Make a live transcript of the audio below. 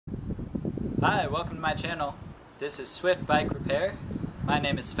Hi, welcome to my channel. This is Swift Bike Repair. My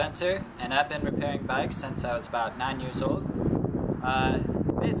name is Spencer, and I've been repairing bikes since I was about 9 years old.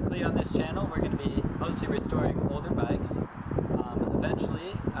 Basically on this channel we're going to be mostly restoring older bikes.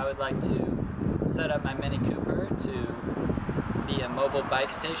 Eventually I would like to set up my Mini Cooper to be a mobile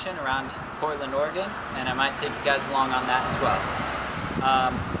bike station around Portland, Oregon, and I might take you guys along on that as well.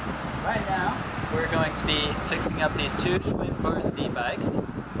 Right now we're going to be fixing up these two Schwinn Varsity bikes.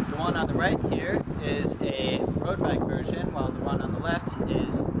 The one on the right here is a road bike version, while the one on the left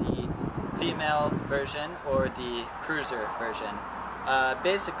is the female version, or the cruiser version.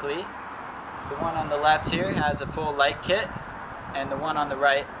 Basically, the one on the left here has a full light kit, and the one on the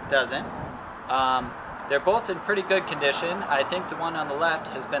right doesn't. They're both in pretty good condition. I think the one on the left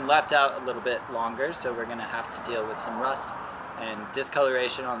has been left out a little bit longer, so we're going to have to deal with some rust and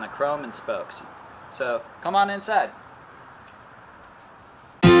discoloration on the chrome and spokes. So, come on inside.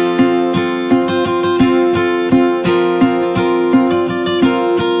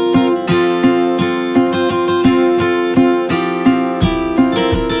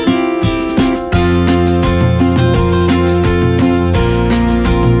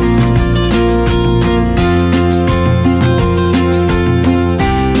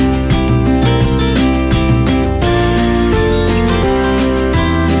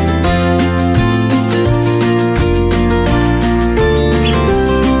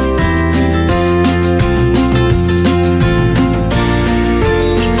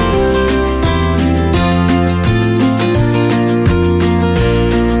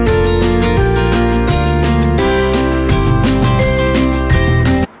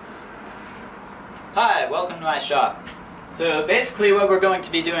 Hi, welcome to my shop. So basically what we're going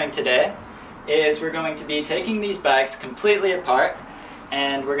to be doing today is we're going to be taking these bikes completely apart,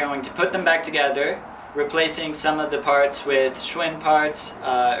 and we're going to put them back together, replacing some of the parts with Schwinn parts,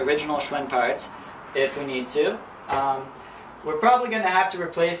 original Schwinn parts, if we need to. We're probably going to have to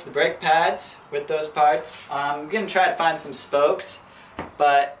replace the brake pads with those parts. I'm going to try to find some spokes,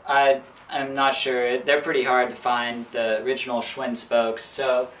 but I'm not sure. They're pretty hard to find, the original Schwinn spokes,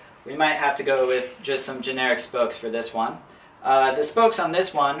 so we might have to go with just some generic spokes for this one. The spokes on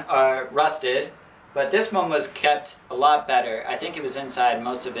this one are rusted, but this one was kept a lot better. I think it was inside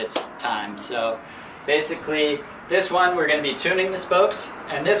most of its time. So basically this one we're going to be tuning the spokes,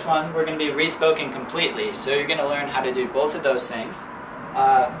 and this one we're going to be respoking completely. So you're going to learn how to do both of those things.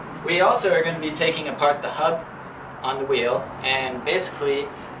 We also are going to be taking apart the hub on the wheel, and basically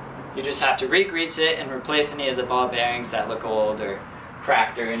you just have to re-grease it and replace any of the ball bearings that look old or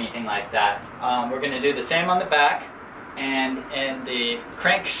cracked or anything like that. We're going to do the same on the back, and in the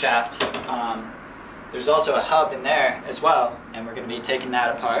crankshaft there's also a hub in there as well, and we're going to be taking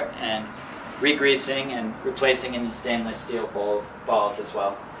that apart and re-greasing and replacing any stainless steel balls as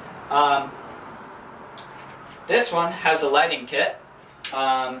well. This one has a lighting kit.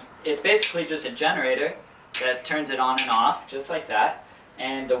 It's basically just a generator that turns it on and off just like that,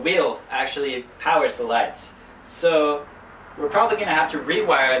 and the wheel actually powers the lights. So we're probably going to have to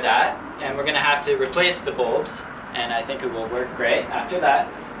rewire that, and we're going to have to replace the bulbs, and I think it will work great after that.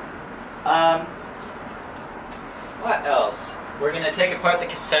 What else? We're going to take apart the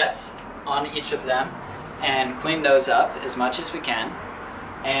cassettes on each of them and clean those up as much as we can.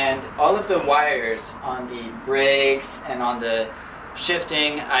 And all of the wires on the brakes and on the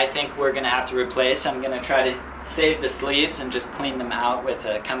shifting, I think we're going to have to replace. I'm going to try to save the sleeves and just clean them out with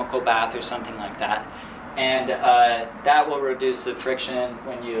a chemical bath or something like that. And that will reduce the friction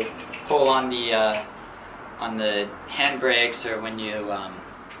when you pull on the handbrakes or when you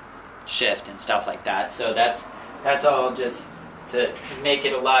shift and stuff like that. So that's all just to make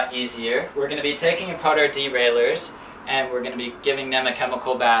it a lot easier. We're going to be taking apart our derailleurs, and we're going to be giving them a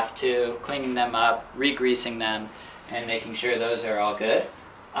chemical bath too, cleaning them up, re-greasing them, and making sure those are all good.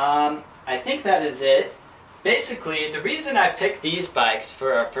 I think that is it. Basically, the reason I picked these bikes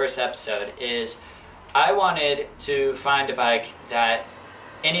for our first episode is I wanted to find a bike that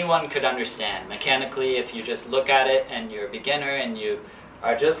anyone could understand. Mechanically, if you just look at it and you're a beginner and you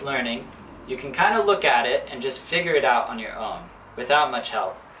are just learning, you can kind of look at it and just figure it out on your own without much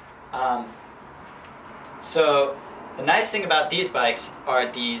help. So the nice thing about these bikes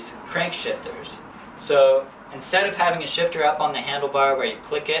are these crank shifters. So instead of having a shifter up on the handlebar where you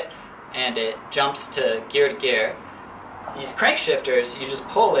click it and it jumps to gear, these crank shifters, you just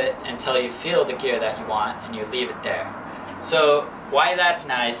pull it until you feel the gear that you want and you leave it there. So why that's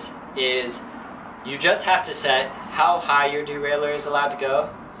nice is you just have to set how high your derailleur is allowed to go,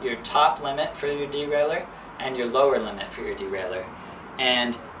 your top limit for your derailleur, and your lower limit for your derailleur.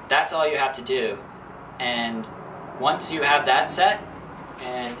 And that's all you have to do. And once you have that set,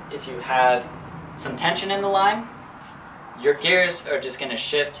 and if you have some tension in the line, your gears are just going to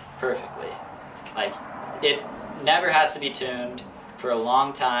shift perfectly. Like, it never has to be tuned for a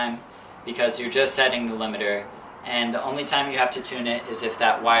long time because you're just setting the limiter, and the only time you have to tune it is if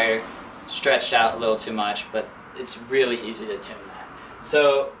that wire stretched out a little too much, but it's really easy to tune that.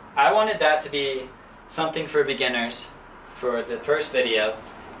 So I wanted that to be something for beginners for the first video,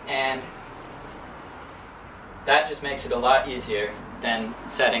 and that just makes it a lot easier than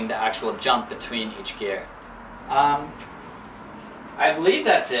setting the actual jump between each gear. I believe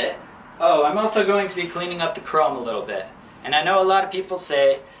that's it. Oh, I'm also going to be cleaning up the chrome a little bit. And I know a lot of people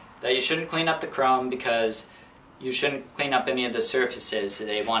say that you shouldn't clean up the chrome because you shouldn't clean up any of the surfaces.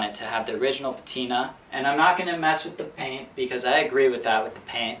 They want it to have the original patina. And I'm not going to mess with the paint because I agree with that with the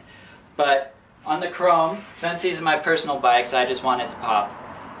paint. But on the chrome, since these are my personal bikes, I just want it to pop.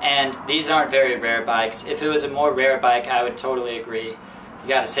 And these aren't very rare bikes. If it was a more rare bike, I would totally agree. You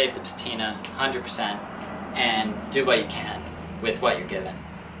gotta save the patina 100% and do what you can with what you're given.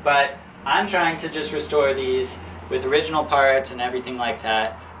 But I'm trying to just restore these with original parts and everything like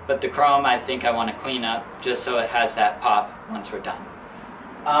that. But the chrome, I think I want to clean up just so it has that pop once we're done.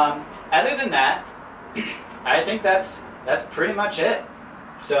 Other than that, I think that's pretty much it.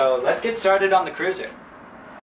 So let's get started on the cruiser.